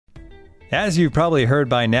As you've probably heard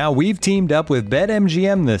by now, we've teamed up with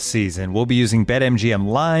BetMGM this season. We'll be using BetMGM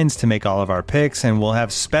lines to make all of our picks, and we'll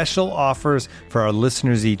have special offers for our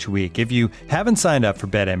listeners each week. If you haven't signed up for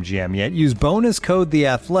BetMGM yet, use bonus code The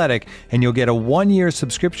Athletic, and you'll get a 1-year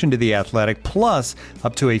subscription to The Athletic, plus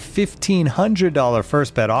up to a $1,500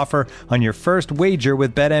 first bet offer on your first wager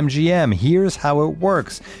with BetMGM. Here's how it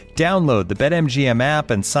works. Download the BetMGM app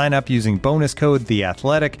and sign up using bonus code The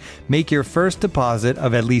Athletic. Make your first deposit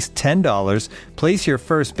of at least $10. Place your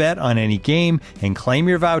first bet on any game and claim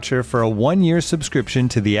your voucher for a 1-year subscription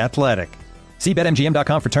to The Athletic. See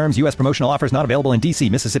BetMGM.com for terms. U.S. promotional offers not available in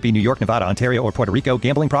D.C., Mississippi, New York, Nevada, Ontario, or Puerto Rico.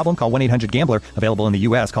 Gambling problem? Call 1-800-GAMBLER. Available in the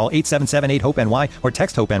U.S. Call 877-8-HOPE-NY or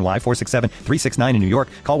text HOPE-NY 467-369 in New York.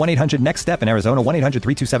 Call 1-800-NEXT-STEP in Arizona.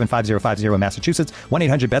 1-800-327-5050 in Massachusetts.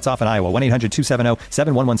 1-800-BETS-OFF in Iowa.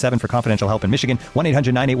 1-800-270-7117 for confidential help in Michigan.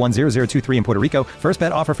 1-800-981-0023 in Puerto Rico. First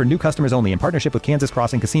bet offer for new customers only in partnership with Kansas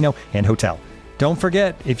Crossing Casino and Hotel. Don't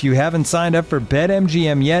forget, if you haven't signed up for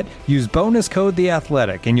BetMGM yet, use bonus code The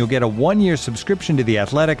Athletic, and you'll get a 1-year subscription to The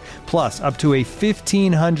Athletic, plus up to a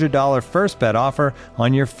 $1,500 first bet offer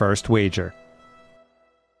on your first wager.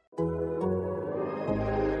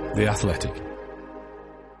 The Athletic.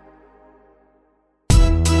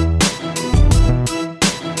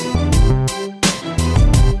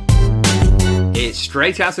 It's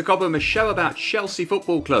Straight Outta Cobham, a show about Chelsea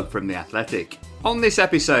Football Club from The Athletic. On this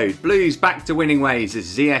episode, Blues back to winning ways as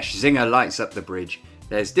Ziyech Zinger lights up the bridge.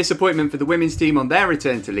 There's disappointment for the women's team on their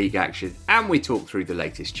return to league action, and we talk through the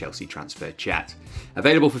latest Chelsea transfer chat.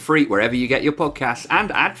 Available for free wherever you get your podcasts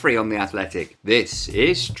and ad-free on The Athletic. This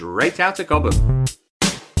is Straight Outta Cobham.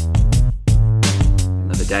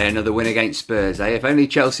 Another day, another win against Spurs, eh? If only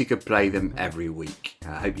Chelsea could play them every week.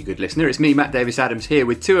 I hope you're a good listener. It's me, Matt Davis-Adams, here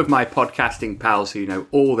with two of my podcasting pals who know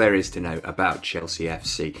all there is to know about Chelsea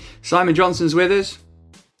FC. Simon Johnson's with us.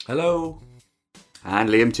 Hello. And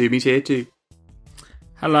Liam Toomey's here too.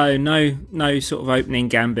 Hello. No sort of opening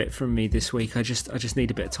gambit from me this week. I just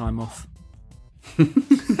need a bit of time off.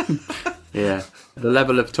 Yeah, the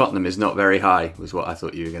level of Tottenham is not very high, was what I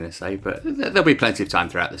thought you were going to say, but there'll be plenty of time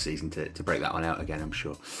throughout the season to break that one out again, I'm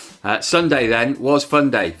sure. Sunday then was fun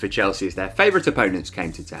day for Chelsea as their favourite opponents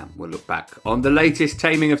came to town. We'll look back on the latest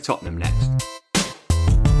taming of Tottenham next.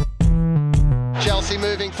 Chelsea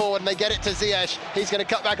moving forward and they get it to Ziyech. He's going to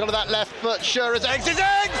cut back onto that left foot. Shearer's eggs his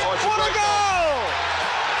eggs! What a goal!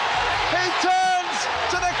 He turns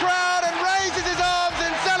to the crowd and raises his arms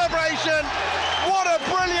in celebration. What a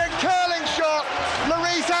brilliant curling shot.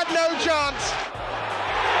 Lloris had no chance.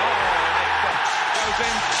 Goes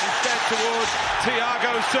in instead towards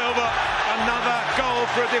Thiago Silva. Another goal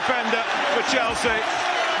for a defender for Chelsea.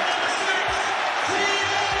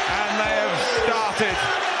 And they have started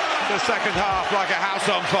the second half like a house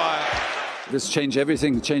on fire. This changed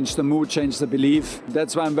everything, changed the mood, changed the belief.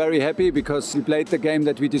 That's why I'm very happy, because we played the game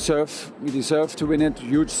that we deserve. We deserve to win it.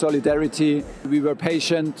 Huge solidarity. We were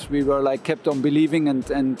patient. We were kept on believing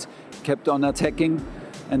and kept on attacking,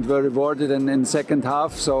 and were rewarded in second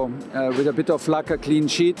half. So with a bit of luck, a clean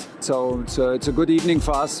sheet. So it's a good evening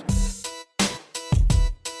for us.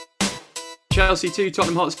 Chelsea 2,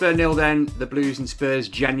 Tottenham Hotspur 0 then. The Blues and Spurs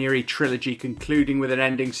January trilogy concluding with an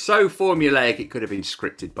ending so formulaic it could have been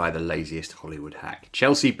scripted by the laziest Hollywood hack.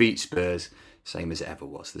 Chelsea beat Spurs, same as it ever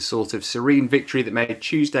was. The sort of serene victory that made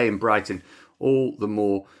Tuesday in Brighton all the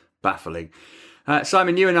more baffling.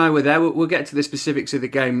 Simon, you and I were there. We'll get to the specifics of the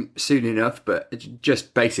game soon enough, but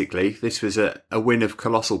just basically, this was a win of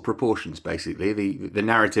colossal proportions, basically. The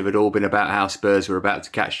narrative had all been about how Spurs were about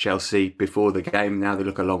to catch Chelsea before the game. Now they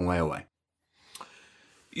look a long way away.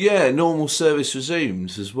 Yeah, normal service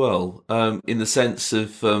resumes as well, in the sense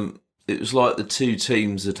of it was like the two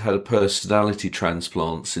teams had a personality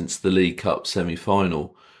transplant since the League Cup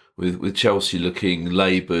semi-final, with Chelsea looking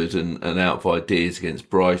laboured and out of ideas against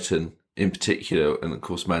Brighton in particular, and of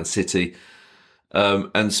course Man City,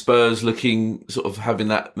 and Spurs looking sort of having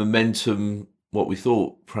that momentum, what we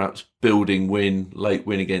thought perhaps building late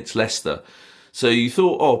win against Leicester. So you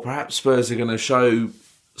thought, perhaps Spurs are going to show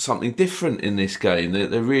something different in this game.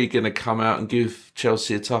 They're really going to come out and give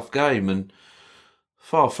Chelsea a tough game, and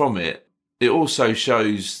far from it. It also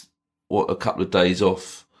shows what a couple of days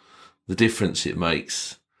off, the difference it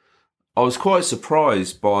makes. I was quite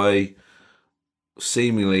surprised by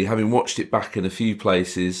seemingly, having watched it back in a few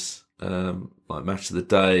places, like Match of the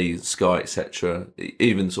Day, Sky, etc.,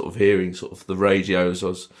 even sort of hearing sort of the radio as I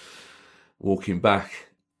was walking back.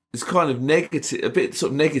 It's kind of negative, a bit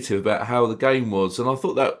sort of negative about how the game was. And I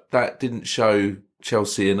thought that didn't show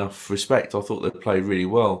Chelsea enough respect. I thought they played really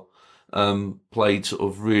well. Played sort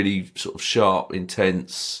of really sort of sharp,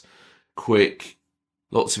 intense, quick,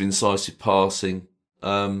 lots of incisive passing.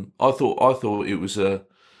 I thought it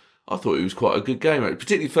was quite a good game,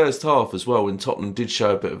 particularly first half as well, when Tottenham did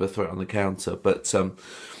show a bit of a threat on the counter. But to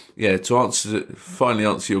finally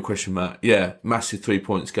answer your question, Matt, massive 3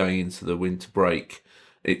 points going into the winter break.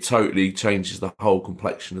 It totally changes the whole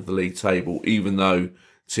complexion of the league table, even though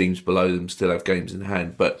teams below them still have games in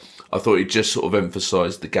hand. But I thought it just sort of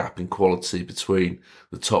emphasised the gap in quality between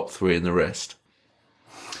the top three and the rest.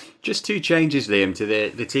 Just two changes, Liam, to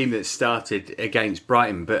the team that started against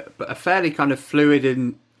Brighton, but a fairly kind of fluid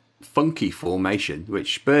and funky formation,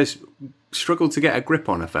 which Spurs struggled to get a grip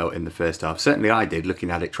on, I felt, in the first half. Certainly I did,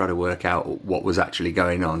 looking at it, trying to work out what was actually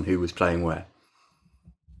going on, who was playing where.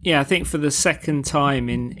 Yeah, I think for the second time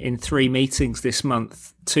in 3 meetings this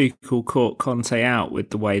month, Tuchel caught Conte out with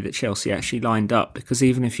the way that Chelsea actually lined up, because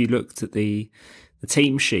even if you looked at the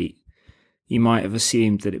team sheet, you might have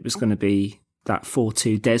assumed that it was going to be that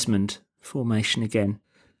 4-2 Desmond formation again.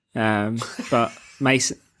 But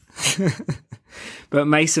Mason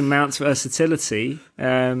Mount's versatility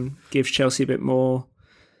gives Chelsea a bit more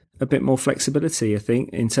flexibility, I think,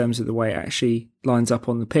 in terms of the way it actually lines up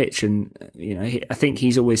on the pitch. And I think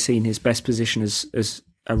he's always seen his best position as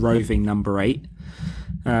a roving number 8.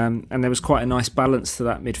 And there was quite a nice balance to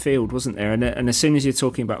that midfield, wasn't there? And as soon as you're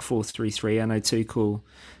talking about 4-3-3, I know Tuchel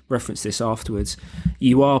referenced this afterwards,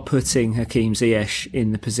 you are putting Hakim Ziyech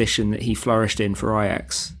in the position that he flourished in for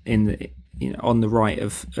Ajax, on the right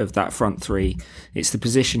of that front three. It's the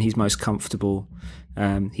position he's most comfortable.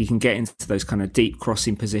 He can get into those kind of deep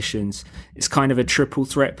crossing positions. It's kind of a triple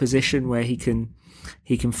threat position where he can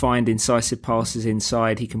find incisive passes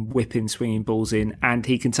inside, he can whip in swinging balls in, and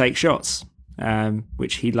he can take shots,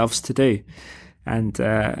 which he loves to do. And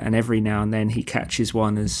every now and then he catches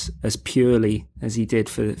one as purely as he did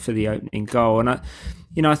for the opening goal. And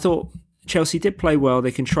I thought Chelsea did play well.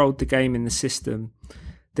 They controlled the game in the system.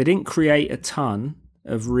 They didn't create a ton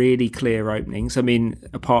of really clear openings. I mean,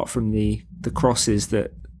 apart from the crosses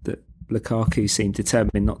that Lukaku seemed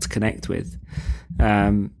determined not to connect with.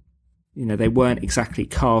 They weren't exactly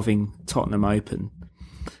carving Tottenham open.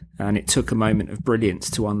 And it took a moment of brilliance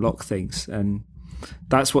to unlock things. And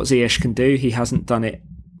that's what Ziyech can do. He hasn't done it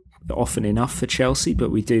often enough for Chelsea,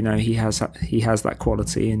 but we do know he has that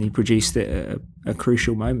quality, and he produced it at a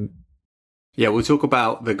crucial moment. Yeah, we'll talk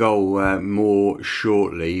about the goal more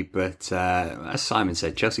shortly, but as Simon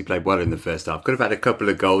said, Chelsea played well in the first half. Could have had a couple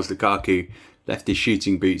of goals. Lukaku left his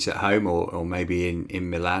shooting boots at home or maybe in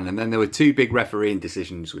Milan. And then there were 2 big refereeing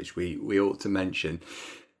decisions, which we ought to mention.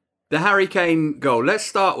 The Harry Kane goal, let's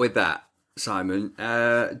start with that, Simon.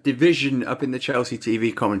 Division up in the Chelsea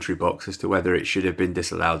TV commentary box as to whether it should have been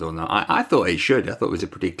disallowed or not. I thought it should. I thought it was a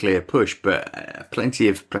pretty clear push, but plenty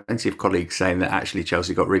of colleagues saying that actually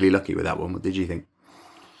Chelsea got really lucky with that one. What did you think?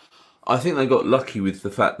 I think they got lucky with the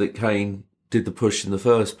fact that Kane did the push in the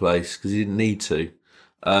first place, because he didn't need to.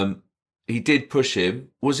 He did push him.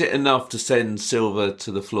 Was it enough to send Silva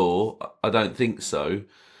to the floor? I don't think so.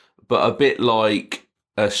 But a bit like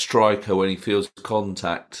a striker when he feels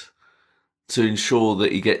contact, to ensure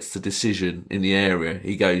that he gets the decision in the area,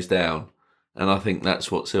 he goes down. And I think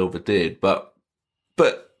that's what Silva did. But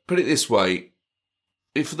put it this way,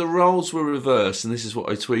 if the roles were reversed, and this is what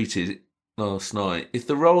I tweeted last night, if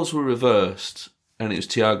the roles were reversed and it was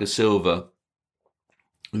Thiago Silva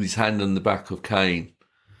with his hand on the back of Kane,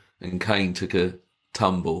 and Kane took a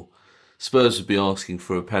tumble, Spurs would be asking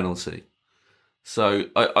for a penalty. So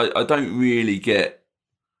I don't really get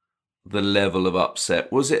the level of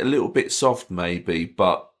upset. Was it a little bit soft maybe,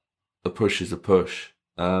 but a push is a push,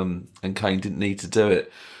 and Kane didn't need to do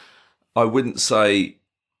it. I wouldn't say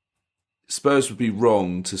Spurs would be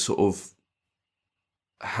wrong to sort of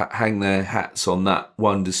hang their hats on that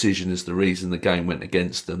one decision as the reason the game went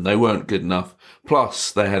against them. They weren't good enough.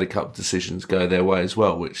 Plus, they had a couple of decisions go their way as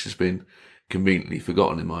well, which has been conveniently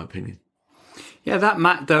forgotten in my opinion. Yeah, that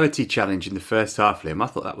Matt Doherty challenge in the first half, Liam, I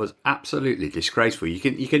thought that was absolutely disgraceful. You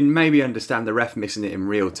can maybe understand the ref missing it in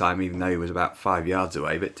real time, even though he was about 5 yards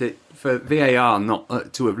away. But for VAR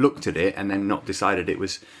not to have looked at it and then not decided it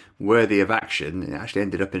was worthy of action, it actually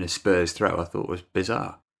ended up in a Spurs throw, I thought was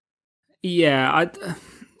bizarre. Yeah,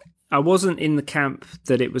 I wasn't in the camp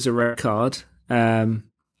that it was a red card.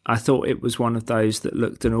 I thought it was one of those that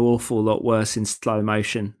looked an awful lot worse in slow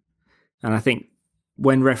motion. And I think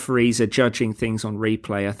when referees are judging things on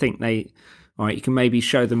replay, I think you can maybe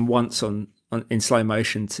show them once in slow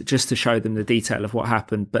motion just to show them the detail of what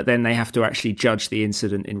happened, but then they have to actually judge the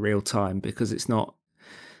incident in real time, because it's not.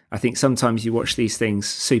 I think sometimes you watch these things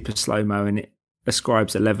super slow-mo and it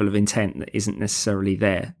ascribes a level of intent that isn't necessarily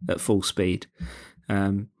there at full speed.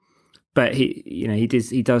 But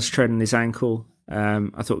he does tread on his ankle.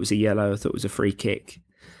 I thought it was a yellow. I thought it was a free kick.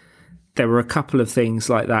 There were a couple of things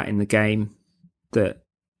like that in the game that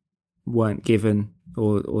weren't given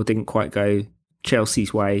or didn't quite go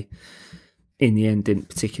Chelsea's way. In the end, didn't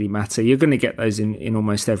particularly matter. You're going to get those in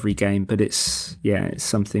almost every game, but it's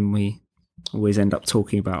something we always end up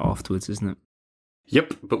talking about afterwards, isn't it?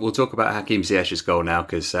 Yep, but we'll talk about Hakim Ziyech's goal now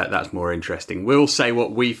because that's more interesting. We'll say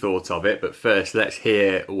what we thought of it, but first let's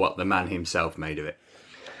hear what the man himself made of it.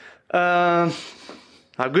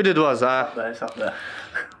 How good it was. It's up there.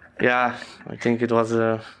 Yeah, I think it was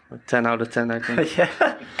a 10 out of 10, I think.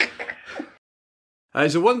 Yeah.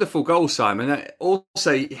 It's a wonderful goal, Simon.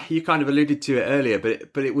 Also, you kind of alluded to it earlier,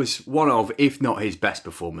 but it was one of, if not his best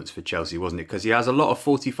performance for Chelsea, wasn't it? Because he has a lot of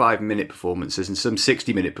 45-minute performances and some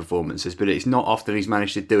 60-minute performances, but it's not often he's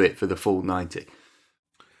managed to do it for the full 90.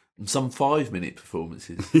 And some 5-minute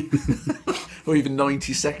performances. Or even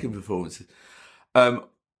 90-second performances. Do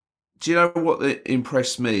you know what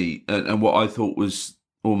impressed me and what I thought was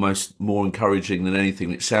almost more encouraging than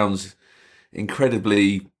anything? It sounds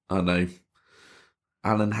incredibly, I don't know,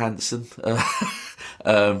 Alan Hansen,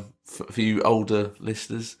 for you older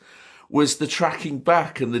listeners, was the tracking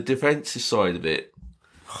back and the defensive side of it.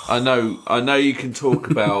 I know you can talk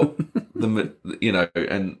about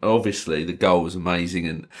and obviously the goal was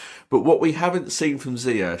amazing, but what we haven't seen from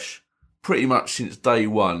Ziyech pretty much since day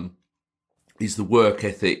one is the work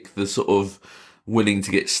ethic, the sort of willing to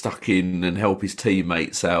get stuck in and help his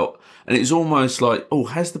teammates out. And it's almost like,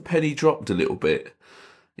 has the penny dropped a little bit?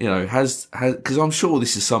 You know, because I'm sure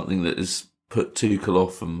this is something that has put Tuchel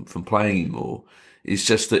off from playing him more. It's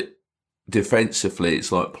just that defensively,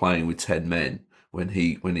 it's like playing with 10 men when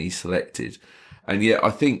he's selected, and yet I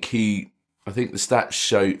think the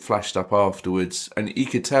stats flashed up afterwards, and you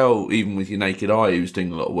could tell even with your naked eye he was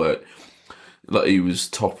doing a lot of work. Like he was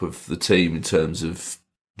top of the team in terms of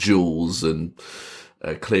duels and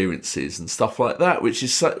clearances and stuff like that, which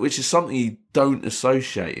is something you don't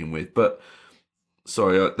associate him with, but.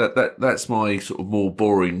 Sorry, that's my sort of more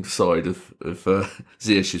boring side of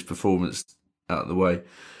Ziyech's performance out of the way.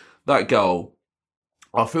 That goal,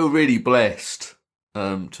 I feel really blessed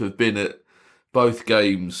to have been at both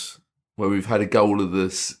games where we've had a goal of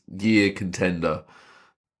this year contender.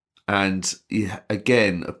 And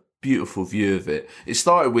again, a beautiful view of it. It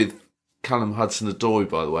started with Callum Hudson-Odoi,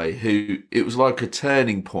 by the way, who it was like a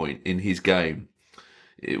turning point in his game.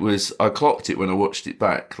 I clocked it when I watched it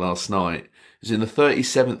back last night. It was in the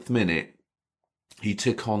 37th minute, he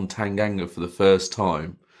took on Tanganga for the first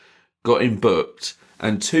time, got him booked,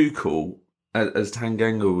 and Tuchel, as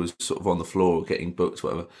Tanganga was sort of on the floor getting booked,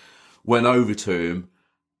 whatever, went over to him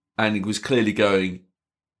and he was clearly going,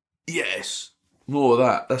 yes, more of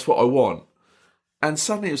that, that's what I want. And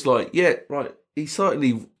suddenly it was like, yeah, right, he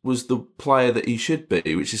certainly was the player that he should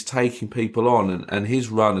be, which is taking people on. And his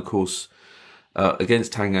run, of course,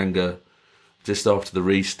 against Tanganga just after the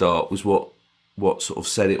restart was what sort of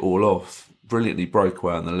set it all off. Brilliantly broke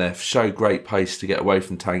away on the left, showed great pace to get away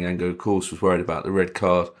from Tanganga, of course, was worried about the red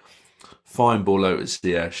card. Fine ball out at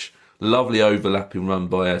Ziyech. Lovely overlapping run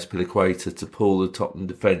by Azpilicueta to pull the Tottenham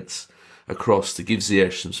defence across to give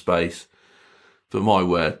Ziyech some space. But my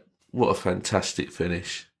word, what a fantastic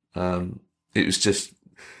finish. It was just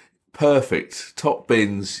perfect. Top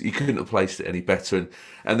bins, you couldn't have placed it any better.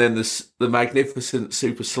 And then the magnificent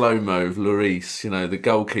super slow-mo of Lloris, the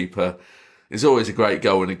goalkeeper. It's always a great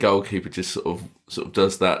goal when a goalkeeper just sort of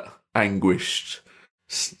does that anguished,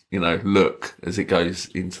 look as it goes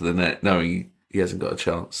into the net, knowing he hasn't got a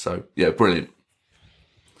chance. So yeah, brilliant.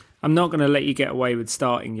 I'm not going to let you get away with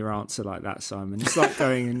starting your answer like that, Simon. It's like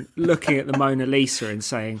going and looking at the Mona Lisa and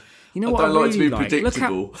saying, you know what I really like? I don't like to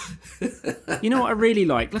be predictable. You know what I really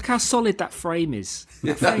like? Look how solid that frame is.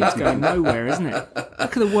 That frame's going nowhere, isn't it?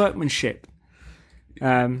 Look at the workmanship.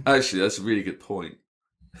 Actually, that's a really good point.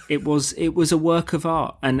 It was a work of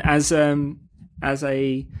art, and as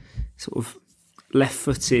a sort of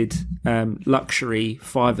left-footed luxury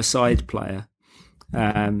five-a-side player,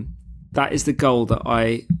 that is the goal that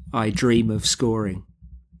I dream of scoring,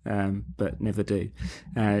 but never do.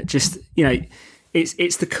 It's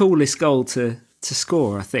the coolest goal to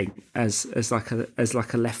score, I think, as like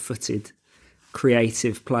a left-footed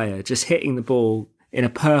creative player, just hitting the ball in a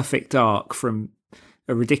perfect arc from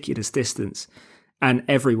a ridiculous distance. And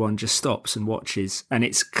everyone just stops and watches. And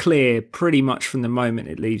it's clear pretty much from the moment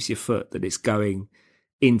it leaves your foot that it's going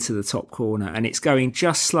into the top corner. And it's going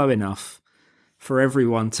just slow enough for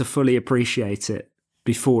everyone to fully appreciate it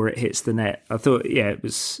before it hits the net. I thought, it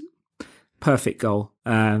was perfect goal.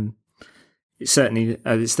 It's certainly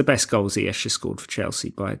it's the best goal Ziyech has scored for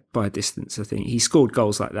Chelsea by a distance, I think. He scored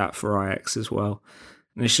goals like that for Ajax as well.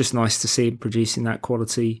 And it's just nice to see him producing that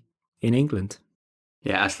quality in England.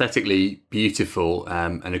 Yeah, aesthetically beautiful,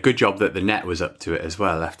 and a good job that the net was up to it as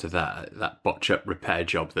well after that botch-up repair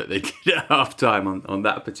job that they did at half-time on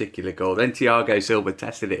that particular goal. Then Thiago Silva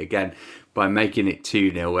tested it again by making it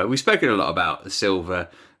 2-0. We've spoken a lot about Silva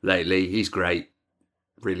lately. He's great.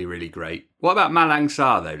 Really, really great. What about Malang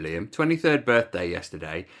Sarr, though, Liam? 23rd birthday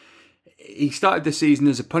yesterday. He started the season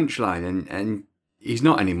as a punchline, and he's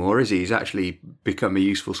not anymore, is he? He's actually become a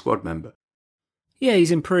useful squad member. Yeah,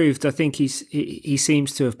 he's improved. I think he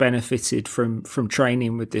seems to have benefited from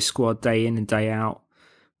training with this squad day in and day out,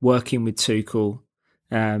 working with Tuchel.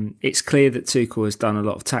 It's clear that Tuchel has done a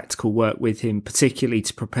lot of tactical work with him, particularly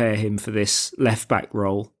to prepare him for this left-back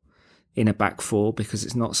role in a back four, because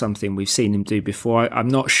it's not something we've seen him do before. I'm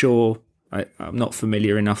not sure. I'm not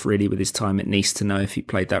familiar enough really with his time at Nice to know if he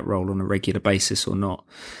played that role on a regular basis or not.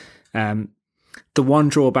 The one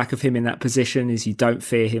drawback of him in that position is you don't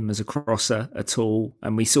fear him as a crosser at all,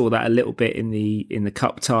 and we saw that a little bit in the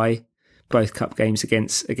cup tie, both cup games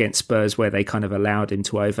against Spurs, where they kind of allowed him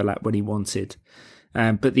to overlap when he wanted.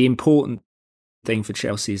 But the important thing for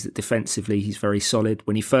Chelsea is that defensively he's very solid.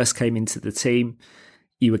 When he first came into the team,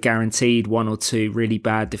 you were guaranteed 1 or 2 really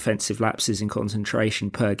bad defensive lapses in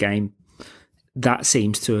concentration per game. That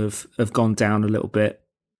seems to have gone down a little bit.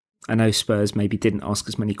 I know Spurs maybe didn't ask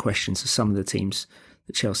as many questions as some of the teams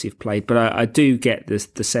that Chelsea have played, but I do get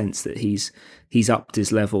the sense that he's upped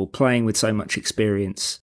his level. Playing with so much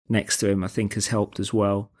experience next to him, I think, has helped as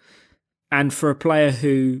well. And for a player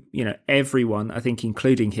who, everyone, I think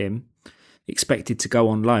including him, expected to go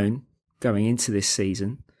on loan going into this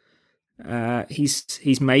season,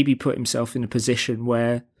 he's maybe put himself in a position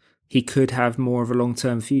where he could have more of a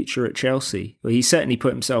long-term future at Chelsea. Well, he certainly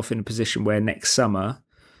put himself in a position where next summer,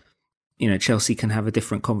 Chelsea can have a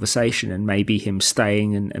different conversation, and maybe him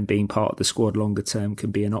staying and being part of the squad longer term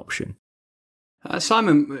can be an option.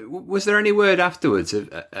 Simon, was there any word afterwards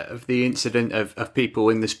of the incident of people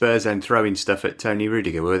in the Spurs end throwing stuff at Tony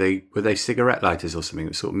Rudiger? Were they cigarette lighters or something? It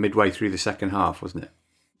was sort of midway through the second half, wasn't it?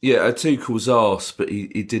 Yeah, Tuchel's asked, but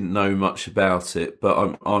he didn't know much about it.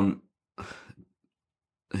 But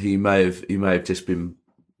he may have just been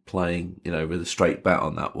playing, with a straight bat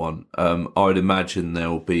on that one. I'd imagine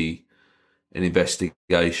there'll be an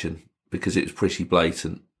investigation because it was pretty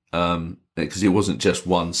blatant. Because it wasn't just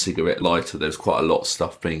one cigarette lighter, there was quite a lot of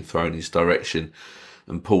stuff being thrown in his direction.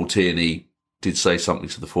 And Paul Tierney did say something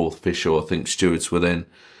to the fourth official. I think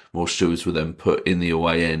more stewards were then put in the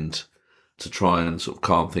away end to try and sort of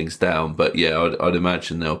calm things down. But yeah, I'd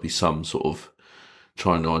imagine there'll be some sort of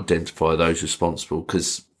trying to identify those responsible,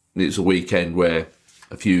 because it's a weekend where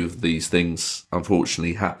a few of these things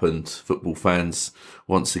unfortunately happened. Football fans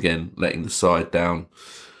once again letting the side down.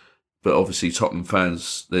 But obviously Tottenham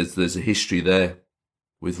fans, there's a history there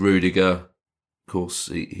with Rudiger. Of course,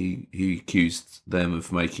 he accused them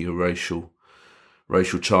of making a racial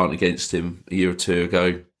chant against him a year or two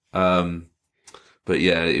ago. But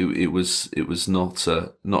yeah, it was not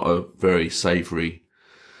a very savoury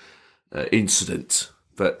incident.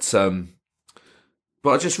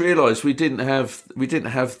 But I just realised we didn't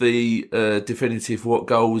have the definitive what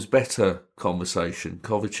goal was better conversation,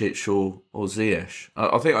 Kovacic or Ziyech.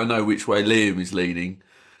 I think I know which way Liam is leaning,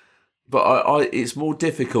 but it's more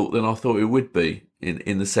difficult than I thought it would be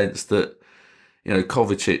in the sense that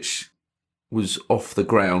Kovacic was off the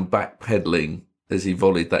ground backpedaling as he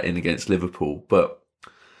volleyed that in against Liverpool, but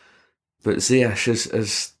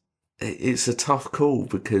Ziyech it's a tough call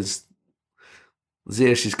because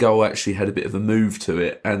Ziyech's goal actually had a bit of a move to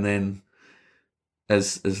it, and then,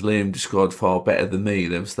 as Liam described far better than me,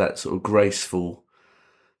 there was that sort of graceful,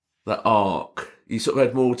 that arc. You sort of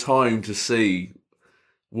had more time to see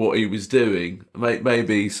what he was doing.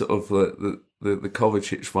 Maybe sort of the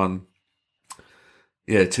Kovacic one,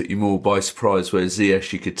 took you more by surprise, whereas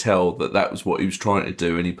Ziyech, you could tell that was what he was trying to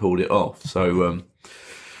do, and he pulled it off. So,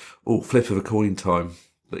 flip of a coin time.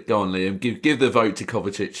 But go on, Liam, give the vote to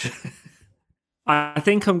Kovacic. I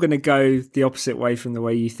think I'm going to go the opposite way from the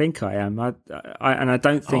way you think I am. And I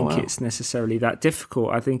don't think it's necessarily that difficult.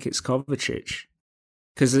 I think it's Kovacic.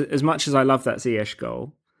 Because as much as I love that Ziyech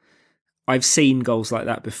goal, I've seen goals like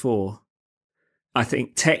that before. I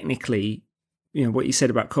think technically, what you said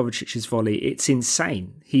about Kovacic's volley, it's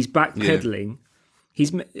insane. He's backpedaling. Yeah.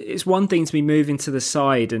 It's one thing to be moving to the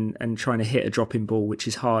side and trying to hit a dropping ball, which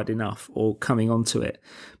is hard enough, or coming onto it.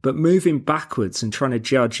 But moving backwards and trying to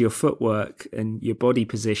judge your footwork and your body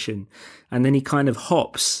position. And then he kind of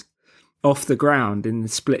hops off the ground in the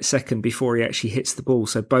split second before he actually hits the ball.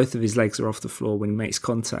 So both of his legs are off the floor when he makes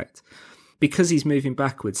contact. Because he's moving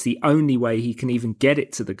backwards, the only way he can even get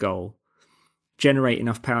it to the goal generate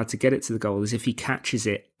enough power to get it to the goal is if he catches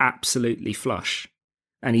it absolutely flush,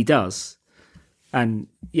 and he does. And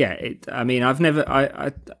yeah, it's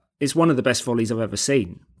one of the best volleys I've ever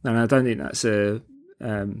seen, and I don't think that's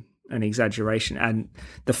an exaggeration. And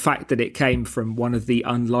the fact that it came from one of the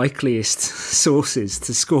unlikeliest sources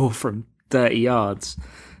to score from 30 yards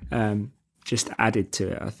just added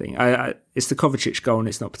to it, I think. It's the Kovacic goal, and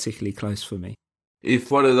it's not particularly close for me. If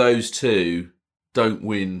one of those two don't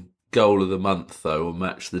win goal of the month, though, or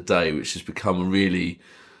match of the day, which has become a really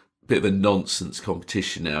bit of a nonsense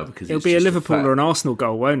competition now, because it'll be a Liverpool or an Arsenal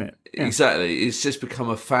goal, won't it? Yeah. Exactly. It's just become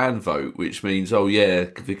a fan vote, which means, oh yeah,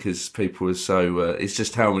 because people are so... it's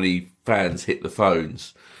just how many fans hit the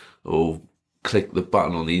phones or click the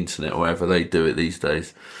button on the internet, or however they do it these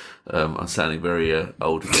days. I'm sounding very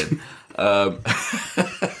old again.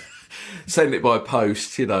 Send it by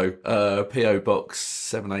post, PO Box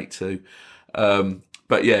 782.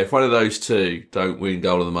 But yeah, if one of those two don't win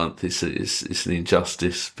goal of the month, it's an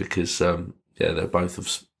injustice, because they're both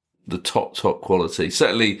of the top quality.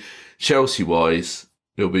 Certainly Chelsea-wise,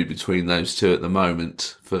 it'll be between those two at the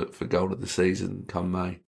moment for goal of the season come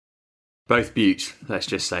May. Both beauts, let's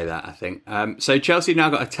just say that, I think. So Chelsea now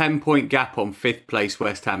got a 10-point gap on 5th place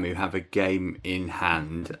West Ham, who have a game in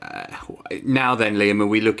hand. Now then, Liam, are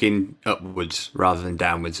we looking upwards rather than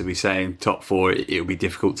downwards? Are we saying top 4, it'll be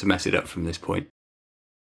difficult to mess it up from this point?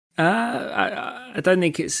 I don't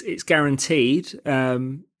think it's guaranteed.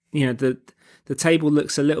 The table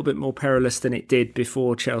looks a little bit more perilous than it did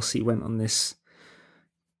before Chelsea went on this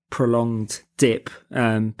prolonged dip,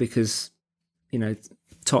 because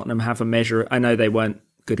Tottenham have a measure. I know they weren't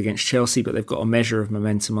good against Chelsea, but they've got a measure of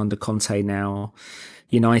momentum under Conte now.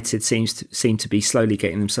 United seem to be slowly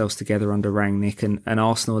getting themselves together under Rangnick, and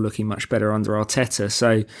Arsenal are looking much better under Arteta.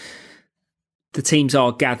 So the teams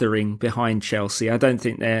are gathering behind Chelsea. I don't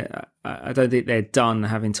think they're done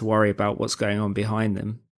having to worry about what's going on behind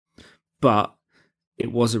them. But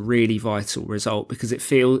it was a really vital result, because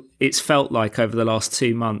it's felt like over the last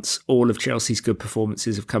 2 months, all of Chelsea's good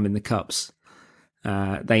performances have come in the cups.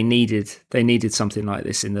 They needed something like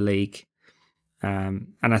this in the league.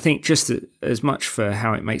 And I think just as much for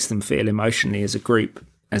how it makes them feel emotionally as a group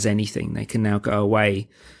as anything, they can now go away,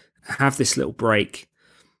 have this little break,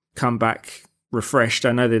 come back refreshed.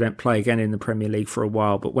 I know they don't play again in the Premier League for a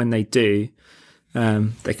while, but when they do,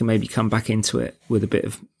 they can maybe come back into it with a bit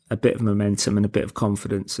of momentum and a bit of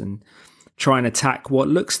confidence, and try and attack what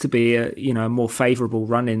looks to be a more favourable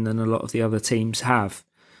run-in than a lot of the other teams have.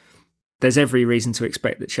 There's every reason to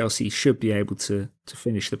expect that Chelsea should be able to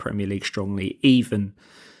finish the Premier League strongly, even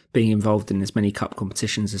being involved in as many cup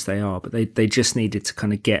competitions as they are. But they just needed to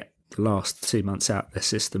kind of get the last 2 months out of their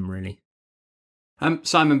system, really.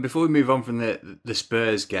 Simon, before we move on from the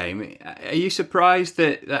Spurs game, are you surprised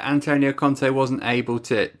that Antonio Conte wasn't able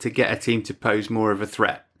to get a team to pose more of a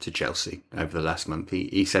threat to Chelsea over the last month?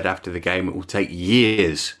 He said after the game it will take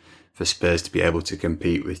years for Spurs to be able to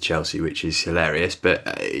compete with Chelsea, which is hilarious. But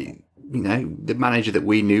the manager that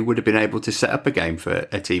we knew would have been able to set up a game for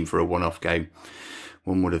a team for a one-off game,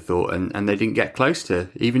 one would have thought, and they didn't get close to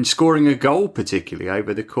even scoring a goal, particularly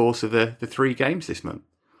over the course of the 3 games this month.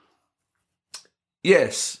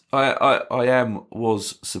 Yes, I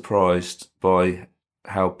was surprised by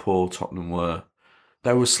how poor Tottenham were.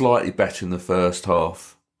 They were slightly better in the first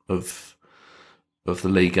half of the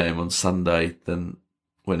league game on Sunday than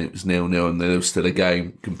when it was 0-0, and there was still a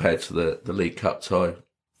game compared to the League Cup tie.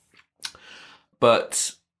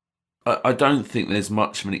 But I don't think there's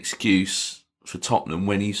much of an excuse for Tottenham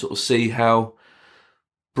when you sort of see how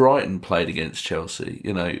Brighton played against Chelsea.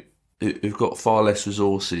 Who've got far less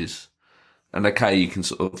resources. And okay, you can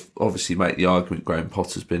sort of obviously make the argument Graham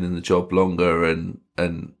Potter's been in the job longer and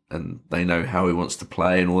they know how he wants to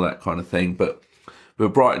play and all that kind of thing. But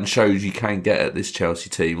Brighton shows you can get at this Chelsea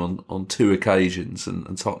team on 2 occasions,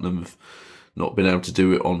 and Tottenham have not been able to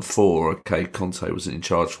do it on 4. Okay, Conte wasn't in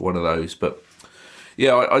charge for one of those. But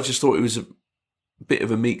yeah, I just thought it was a bit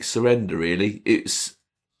of a meek surrender, really.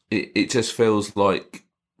 It just feels like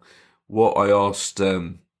what I asked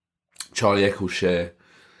Charlie Eccleshare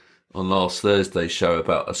on last Thursday's show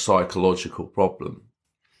about a psychological problem.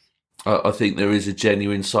 I think there is a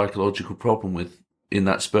genuine psychological problem in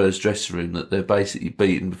that Spurs dressing room, that they're basically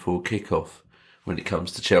beaten before kick-off when it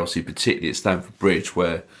comes to Chelsea, particularly at Stamford Bridge,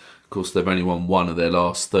 where, of course, they've only won 1 of their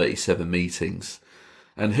last 37 meetings.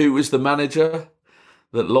 And who was the manager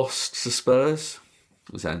that lost to Spurs?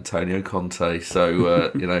 It was Antonio Conte. So,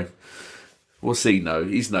 what's he know?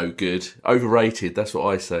 He's no good. Overrated, that's what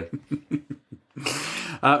I say.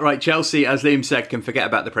 Right, Chelsea, as Liam said, can forget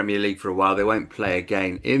about the Premier League for a while. They won't play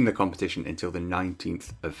again in the competition until the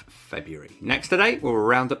 19th of February. Next today, we'll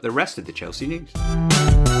round up the rest of the Chelsea news.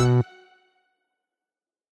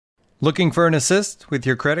 Looking for an assist with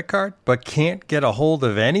your credit card, but can't get a hold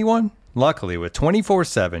of anyone? Luckily, with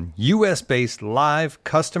 24/7 US-based live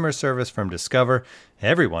customer service from Discover,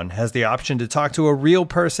 everyone has the option to talk to a real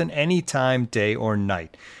person anytime, day or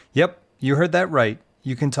night. Yep, you heard that right.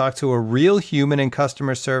 You can talk to a real human in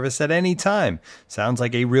customer service at any time. Sounds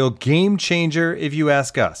like a real game changer if you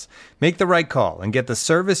ask us. Make the right call and get the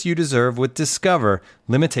service you deserve with Discover.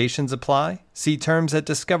 Limitations apply. See terms at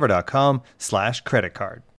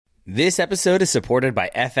discover.com/creditcard. This episode is supported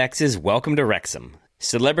by FX's Welcome to Wrexham.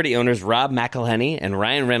 Celebrity owners Rob McElhenney and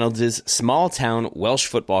Ryan Reynolds' small-town Welsh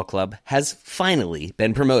football club has finally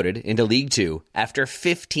been promoted into League Two after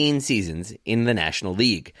 15 seasons in the National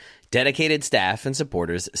League. Dedicated staff and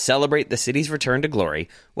supporters celebrate the city's return to glory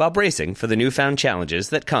while bracing for the newfound challenges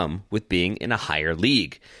that come with being in a higher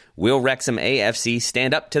league. Will Wrexham AFC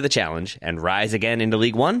stand up to the challenge and rise again into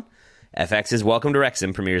League One? FX's Welcome to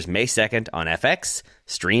Wrexham premieres May 2nd on FX,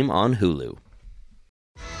 stream on Hulu.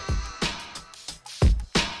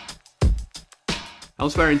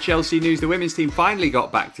 Elsewhere in Chelsea news, the women's team finally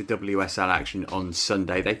got back to WSL action on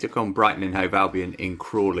Sunday. They took on Brighton and Hove Albion in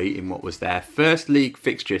Crawley in what was their first league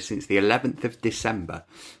fixture since the 11th of December.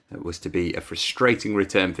 It was to be a frustrating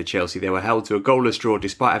return for Chelsea. They were held to a goalless draw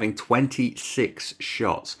despite having 26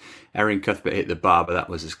 shots. Erin Cuthbert hit the bar, but that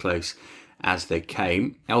was as close as they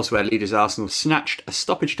came. Elsewhere, leaders Arsenal snatched a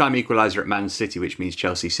stoppage time equaliser at Man City, which means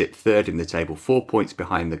Chelsea sit third in the table, 4 points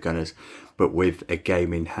behind the Gunners, but with a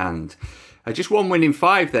game in hand. Just one win in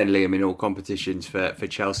 5 then, Liam, in all competitions for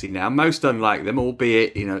Chelsea now. Most unlike them,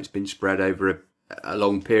 albeit, it's been spread over a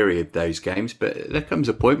long period, those games. But there comes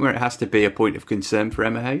a point where it has to be a point of concern for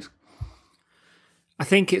Emma Hayes. I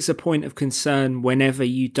think it's a point of concern whenever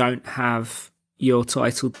you don't have your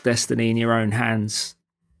title destiny in your own hands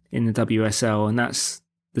in the WSL. And that's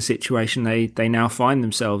the situation they now find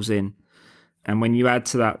themselves in. And when you add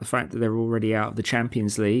to that the fact that they're already out of the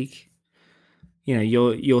Champions League,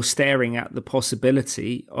 you're staring at the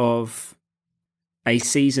possibility of a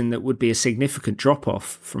season that would be a significant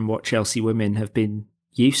drop-off from what Chelsea women have been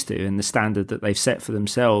used to and the standard that they've set for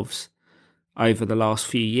themselves over the last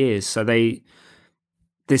few years. So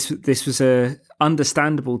this was a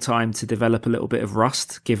understandable time to develop a little bit of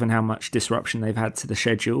rust, given how much disruption they've had to the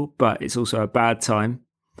schedule, but it's also a bad time.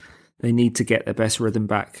 They need to get their best rhythm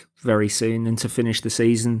back very soon and to finish the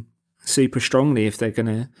season super strongly if they're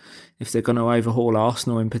gonna overhaul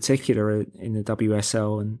Arsenal in particular in the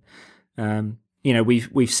WSL. And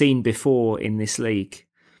we've seen before in this league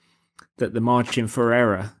that the margin for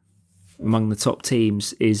error among the top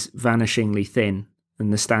teams is vanishingly thin,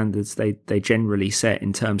 and the standards they generally set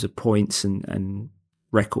in terms of points and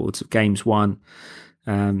records of games won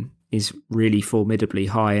is really formidably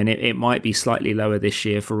high. And it might be slightly lower this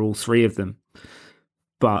year for all three of them,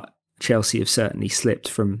 but Chelsea have certainly slipped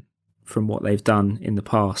from what they've done in the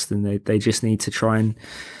past, and they just need to try and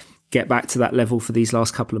get back to that level for these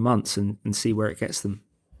last couple of months and see where it gets them.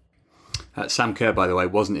 Sam Kerr, by the way,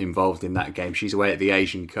 wasn't involved in that game. She's away at the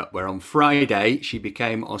Asian Cup, where on Friday she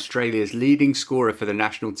became Australia's leading scorer for the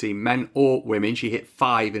national team, men or women. She hit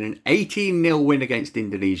 5 in an 18-0 win against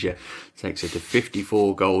Indonesia. Takes her to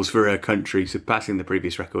 54 goals for her country, surpassing the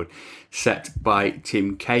previous record set by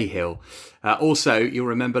Tim Cahill. Also, you'll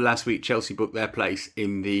remember last week Chelsea booked their place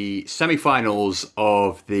in the semi-finals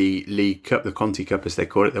of the League Cup, the Conti Cup as they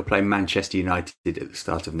call it. They'll play Manchester United at the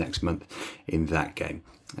start of next month in that game.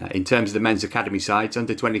 In terms of the men's academy sides,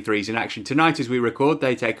 under-23s in action tonight as we record.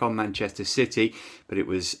 They take on Manchester City, but it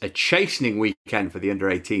was a chastening weekend for the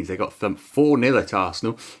under-18s. They got thumped 4-0 at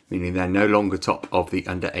Arsenal, meaning they're no longer top of the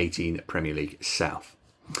under-18 Premier League South.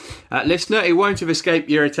 Listener, it won't have escaped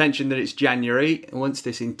your attention that it's January. Once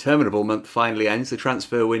this interminable month finally ends, the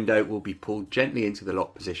transfer window will be pulled gently into the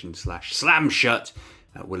lock position / slam shut.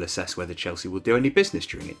 We'll assess whether Chelsea will do any business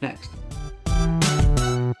during it next.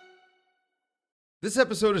 This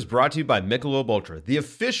episode is brought to you by Michelob Ultra, the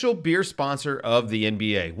official beer sponsor of the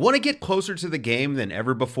NBA. Want to get closer to the game than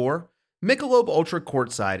ever before? Michelob Ultra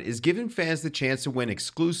Courtside is giving fans the chance to win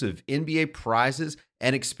exclusive NBA prizes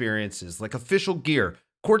and experiences like official gear,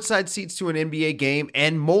 courtside seats to an NBA game,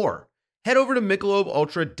 and more. Head over to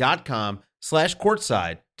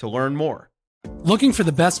MichelobUltra.com/courtside to learn more. Looking for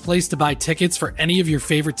the best place to buy tickets for any of your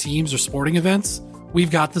favorite teams or sporting events?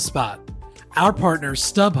 We've got the spot. Our partner,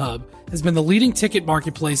 StubHub, has been the leading ticket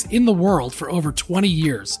marketplace in the world for over 20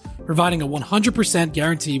 years, providing a 100%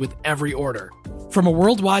 guarantee with every order. From a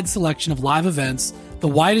worldwide selection of live events the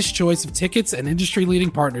widest choice of tickets and industry-leading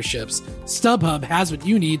partnerships, StubHub has what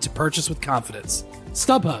you need to purchase with confidence.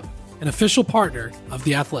 StubHub, an official partner of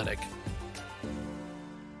The Athletic.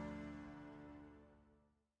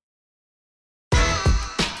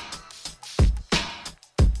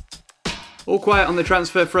 All quiet on the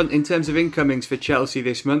transfer front in terms of incomings for Chelsea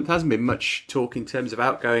this month. Hasn't been much talk in terms of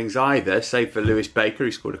outgoings either, save for Lewis Baker,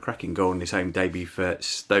 who scored a cracking goal in his home debut for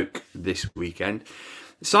Stoke this weekend.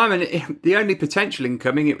 Simon, the only potential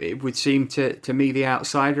incoming, it would seem to me, the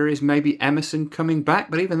outsider, is maybe Emerson coming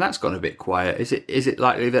back, but even that's gone a bit quiet. Is it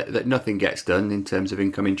likely that nothing gets done in terms of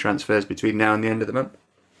incoming transfers between now and the end of the month?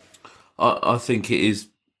 I think it is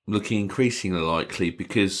looking increasingly likely,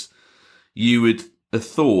 because you would have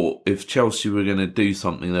thought if Chelsea were going to do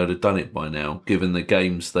something, they would have done it by now, given the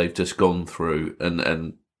games they've just gone through,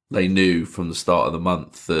 and they knew from the start of the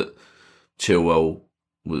month that Chilwell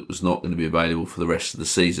was not going to be available for the rest of the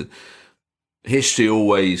season. History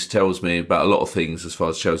always tells me about a lot of things as far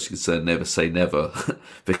as Chelsea is concerned, never say never,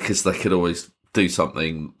 because they could always do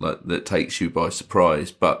something that takes you by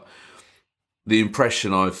surprise. But the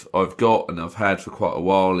impression I've got and I've had for quite a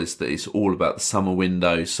while is that it's all about the summer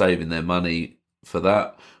window, saving their money for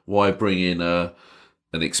that. Why bring in an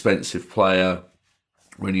expensive player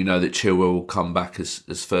when you know that Chilwell will come back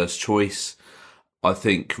as first choice? I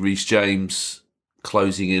think Reece James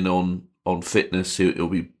closing in on fitness, he'll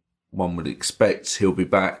be, one would expect he'll be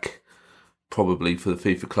back probably for the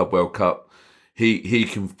FIFA Club World Cup. He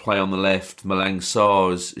can play on the left. Malang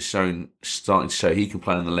Sarr is starting to show he can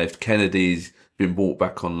play on the left. Kennedy's been brought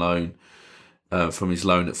back on loan from his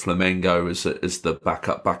loan at Flamengo as the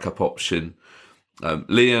backup option.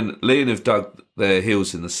 Lyon have dug their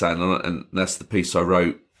heels in the sand, and that's the piece I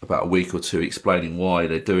wrote about a week or two explaining why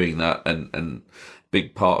they're doing that, and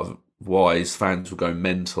big part of why is fans will go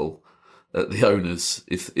mental at the owners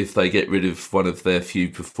if they get rid of one of their few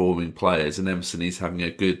performing players, and Emerson is having a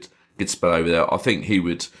good spell over there. I think he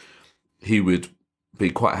would be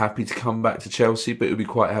quite happy to come back to Chelsea, but he would be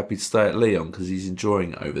quite happy to stay at Lyon because he's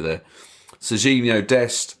enjoying it over there. Serginho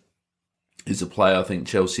Dest is a player I think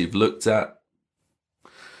Chelsea have looked at.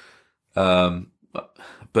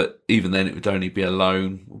 But even then it would only be a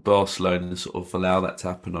loan. Barcelona sort of allow that to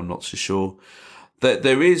happen, I'm not so sure.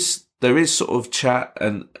 There is sort of chat,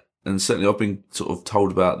 and certainly I've been sort of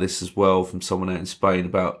told about this as well from someone out in Spain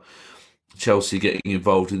about Chelsea getting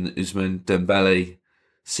involved in the Ousmane Dembele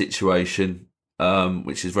situation,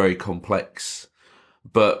 which is very complex.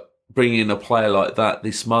 But bringing in a player like that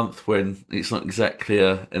this month, when it's not exactly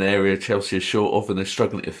an area Chelsea are short of and they're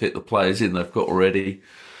struggling to fit the players in they've got already,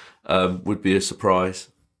 would be a surprise.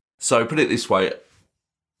 So put it this way,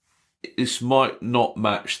 this might not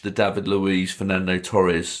match the David Luiz, Fernando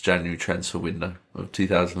Torres January transfer window of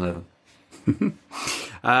 2011.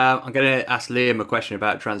 I'm going to ask Liam a question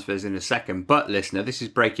about transfers in a second, but listener, this is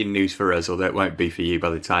breaking news for us, although it won't be for you by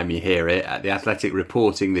the time you hear it. The Athletic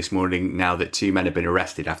reporting this morning now that 2 men have been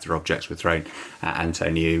arrested after objects were thrown at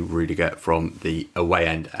Antonio Rudiger from the away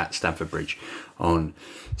end at Stamford Bridge on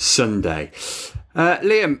Sunday.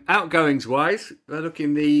 Liam, outgoings wise, look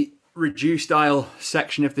in the reduced aisle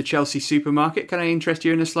section of the Chelsea supermarket. Can I interest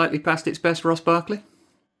you in a slightly past its best Ross Barkley?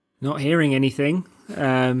 Not hearing anything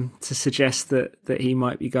to suggest that he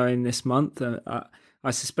might be going this month.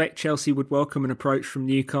 I suspect Chelsea would welcome an approach from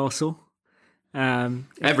Newcastle.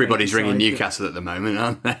 Everybody's ringing Newcastle at the moment,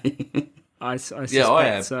 aren't they? I suspect I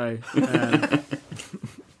am. So.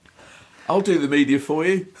 I'll do the media for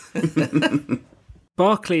you.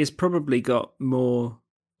 Barkley has probably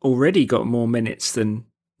already got more minutes than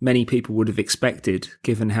many people would have expected,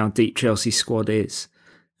 given how deep Chelsea's squad is.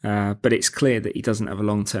 But it's clear that he doesn't have a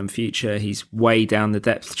long-term future. He's way down the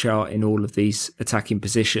depth chart in all of these attacking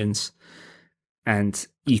positions. And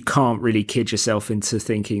you can't really kid yourself into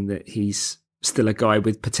thinking that he's still a guy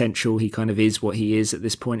with potential. He kind of is what he is at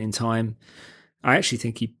this point in time. I actually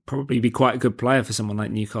think he'd probably be quite a good player for someone like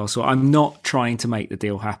Newcastle. I'm not trying to make the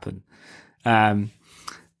deal happen.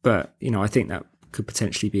 But, I think that could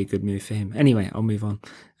potentially be a good move for him. Anyway, I'll move on.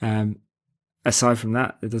 Aside from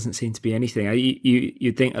that, there doesn't seem to be anything.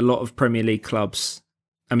 You'd think a lot of Premier League clubs,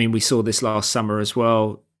 we saw this last summer as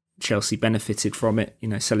well, Chelsea benefited from it,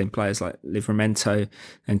 selling players like Livramento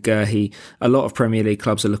and Gurhi. A lot of Premier League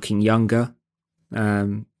clubs are looking younger,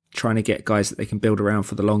 trying to get guys that they can build around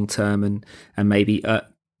for the long term and maybe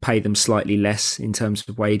pay them slightly less in terms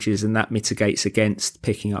of wages, and that mitigates against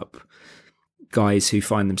picking up guys who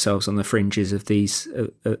find themselves on the fringes of these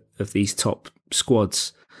top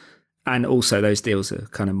squads. And also those deals are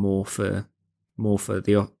kind of more for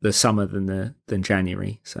the summer than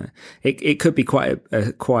January. So it could be quite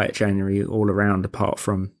a quiet January all around, apart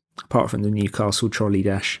from apart from the Newcastle trolley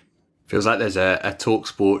dash. Feels like there's a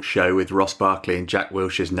TalkSport show with Ross Barkley and Jack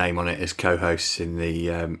Wilshere's name on it as co-hosts in the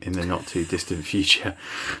not too distant future.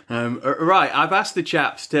 Right, I've asked the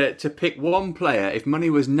chaps to pick one player, if money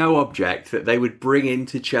was no object, that they would bring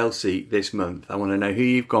into Chelsea this month. I want to know who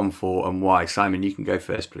you've gone for and why. Simon, you can go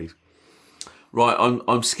first, please. Right,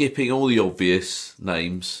 I'm skipping all the obvious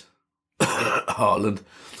names. Haaland,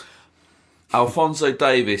 Alphonso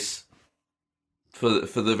Davies, for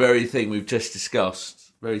the very thing we've just discussed.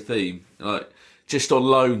 Very theme, like just on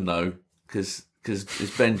loan though, because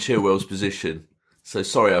it's Ben Chilwell's position. So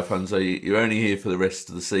sorry, Alphonso, you're only here for the rest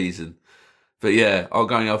of the season. But yeah, I'm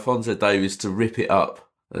going Alphonso Davies to rip it up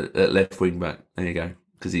at left wing back. There you go,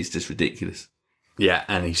 because he's just ridiculous. Yeah,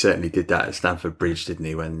 and he certainly did that at Stamford Bridge, didn't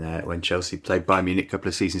he? When Chelsea played Bayern Munich a couple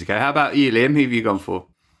of seasons ago. How about you, Liam? Who have you gone for?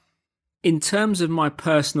 In terms of my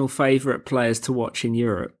personal favourite players to watch in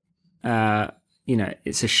Europe,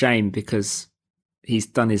 it's a shame because he's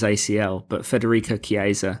done his ACL, but Federico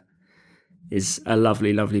Chiesa is a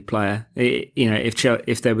lovely, lovely player.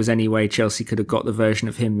 If there was any way Chelsea could have got the version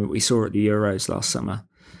of him that we saw at the Euros last summer,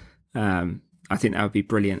 I think that would be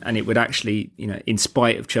brilliant. And it would actually, in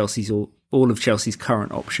spite of all of Chelsea's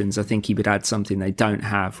current options, I think he would add something they don't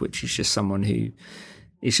have, which is just someone who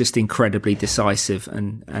is just incredibly decisive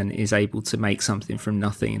and is able to make something from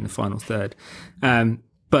nothing in the final third.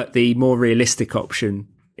 But the more realistic option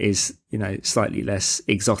is, slightly less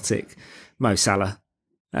exotic. Mo Salah,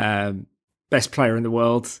 best player in the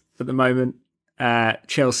world at the moment.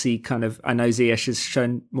 Chelsea I know Ziyech has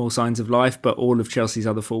shown more signs of life, but all of Chelsea's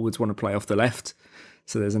other forwards want to play off the left.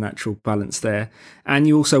 So there's a natural balance there. And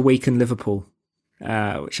you also weaken Liverpool,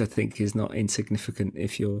 which I think is not insignificant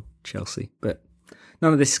if you're Chelsea. But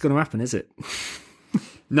none of this is going to happen, is it?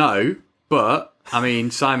 No, but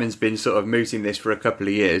Simon's been sort of mooting this for a couple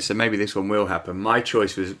of years, so maybe this one will happen. My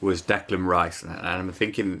choice was Declan Rice, and I'm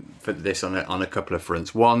thinking for this on a couple of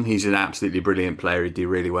fronts. One, he's an absolutely brilliant player. He'd do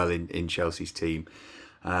really well in Chelsea's team.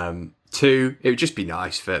 Two, it would just be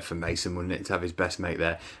nice for Mason, wouldn't it, to have his best mate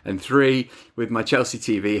there. And three, with my Chelsea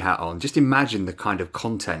TV hat on, just imagine the kind of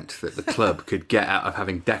content that the club could get out of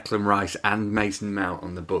having Declan Rice and Mason Mount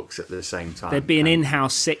on the books at the same time. There'd be an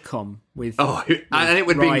in-house sitcom with and it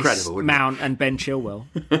would Rice, be incredible, wouldn't Mount and Ben Chilwell.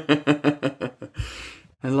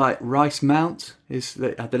 And Rice Mount is,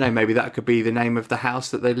 I don't know, maybe that could be the name of the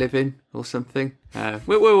house that they live in or something.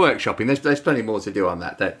 We're workshopping. There's plenty more to do on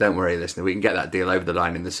that. Don't worry, listener. We can get that deal over the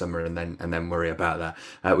line in the summer and then worry about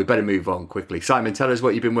that. We better move on quickly. Simon, tell us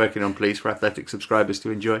what you've been working on, please, for Athletic subscribers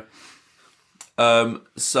to enjoy.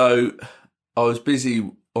 So I was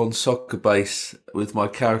busy on Soccer Base with my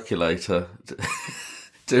calculator,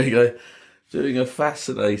 doing a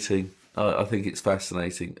fascinating. I think it's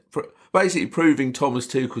fascinating. Basically proving Thomas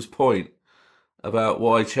Tuchel's point about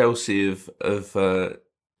why Chelsea are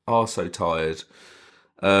so tired.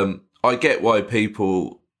 I get why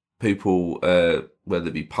people, whether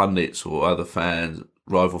it be pundits or other fans,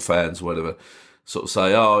 rival fans, whatever, sort of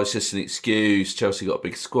say, it's just an excuse, Chelsea got a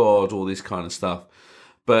big squad, all this kind of stuff.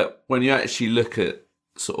 But when you actually look at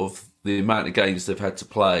sort of the amount of games they've had to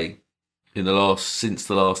play since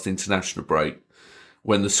the last international break,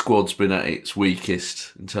 when the squad's been at its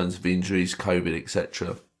weakest in terms of injuries, COVID,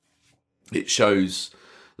 etc., it shows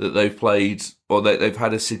that they've played, or they've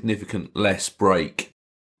had a significant less break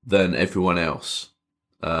than everyone else.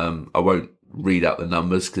 I won't read out the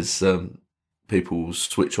numbers because people will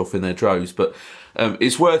switch off in their droves, but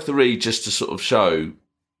it's worth the read just to sort of show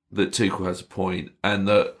that Tuchel has a point, and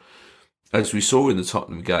that, as we saw in the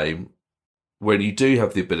Tottenham game, when you do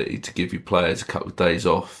have the ability to give your players a couple of days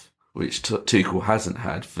off, which Tuchel hasn't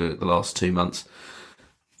had for the last 2 months,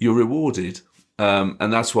 you're rewarded.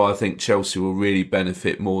 And that's why I think Chelsea will really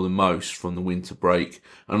benefit more than most from the winter break.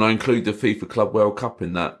 And I include the FIFA Club World Cup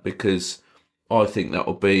in that, because I think that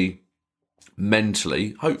will be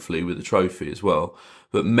mentally, hopefully with the trophy as well,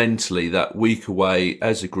 but mentally that week away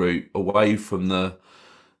as a group, away from the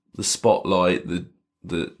spotlight,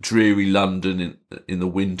 the dreary London in the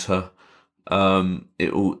winter. I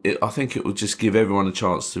think it will just give everyone a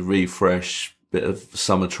chance to refresh, bit of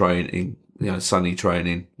summer training, sunny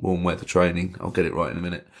training, warm weather training. I'll get it right in a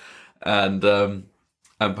minute, and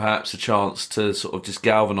perhaps a chance to sort of just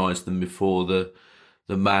galvanise them before the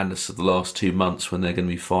madness of the last 2 months when they're going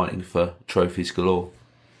to be fighting for trophies galore.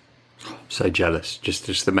 So jealous.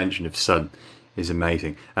 Just the mention of sun is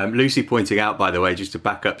amazing. Lucy pointing out, by the way, just to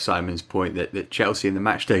back up Simon's point, that Chelsea in the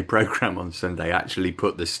matchday programme on Sunday actually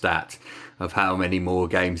put the stat of how many more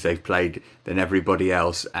games they've played than everybody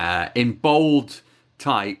else in bold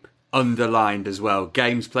type underlined as well.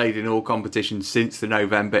 Games played in all competitions since the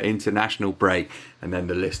November international break, and then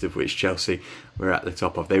the list of which Chelsea were at the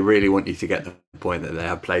top of. They really want you to get the point that they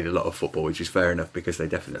have played a lot of football, which is fair enough because they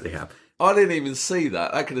definitely have. I didn't even see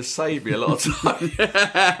that. That could have saved me a lot of time.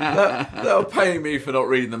 that were paying me for not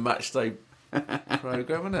reading the match day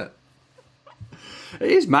programme, isn't it?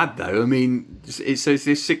 It is mad though. I mean, it's this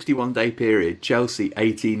 61-day period. Chelsea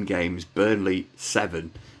 18 games, Burnley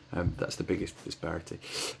 7. That's the biggest disparity.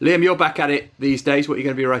 Liam, you're back at it these days. What are you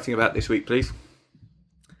going to be writing about this week, please?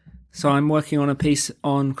 So I'm working on a piece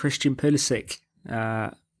on Christian Pulisic,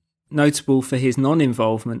 notable for his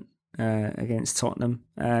non-involvement against Tottenham.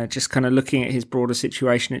 Just kind of looking at his broader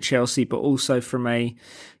situation at Chelsea, but also from a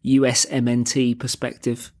US MNT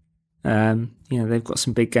perspective. They've got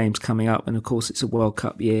some big games coming up, and of course it's a World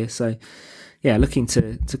Cup year. So yeah, looking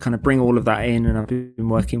to kind of bring all of that in, and I've been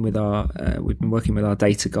working with our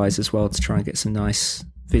data guys as well to try and get some nice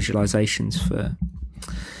visualizations for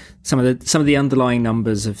some of the underlying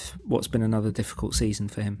numbers of what's been another difficult season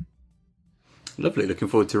for him. Lovely, looking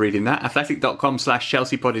forward to reading that.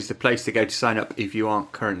 Athletic.com/ChelseaPod is the place to go to sign up if you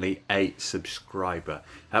aren't currently a subscriber.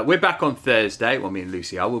 We're back on Thursday. Well, me and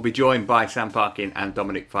Lucy are. We'll be joined by Sam Parkin and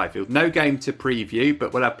Dominic Fifield. No game to preview,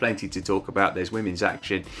 but we'll have plenty to talk about. There's women's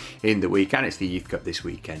action in the week, and it's the Youth Cup this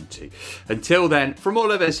weekend too. Until then, from all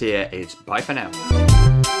of us here, it's bye for now.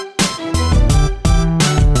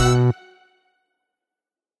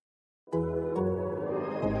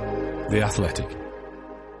 The Athletic.